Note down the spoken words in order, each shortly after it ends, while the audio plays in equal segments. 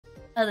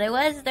Oh, there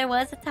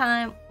was a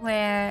time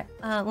where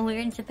when we were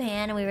in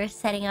Japan and we were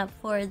setting up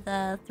for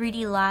the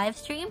 3D live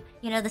stream,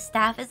 you know, the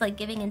staff is like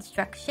giving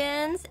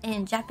instructions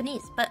in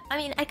Japanese. But I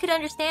mean, I could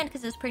understand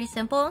because it was pretty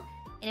simple.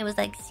 And it was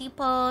like C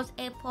pose,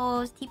 A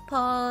pose, T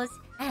pose,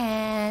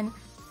 and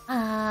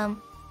oh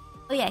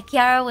yeah,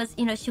 Kiara was,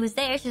 you know, she was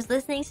there, she was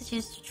listening, so she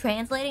was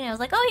translating. And I was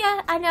like, oh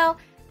yeah, I know,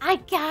 I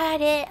got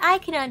it, I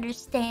can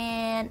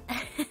understand.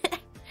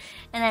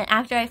 And then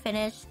after I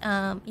finished,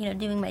 you know,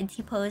 doing my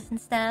T pose and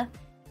stuff,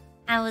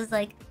 I was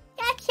like,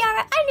 yeah,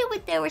 Kiara, I knew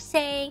what they were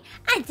saying.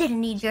 I didn't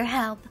need your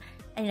help.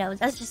 And, you know,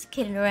 I was just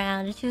kidding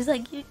around. And she was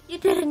like, you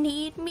didn't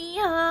need me,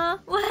 huh?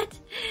 What?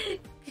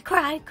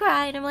 Cry.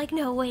 And I'm like,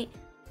 no, wait.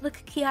 Look,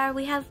 Kiara,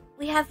 we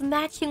have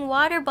matching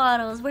water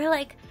bottles. We're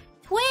like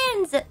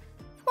twins.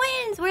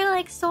 We're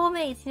like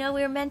soulmates. You know,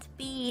 we were meant to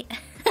be.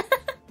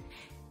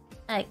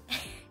 Like,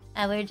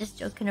 we were just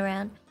joking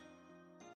around.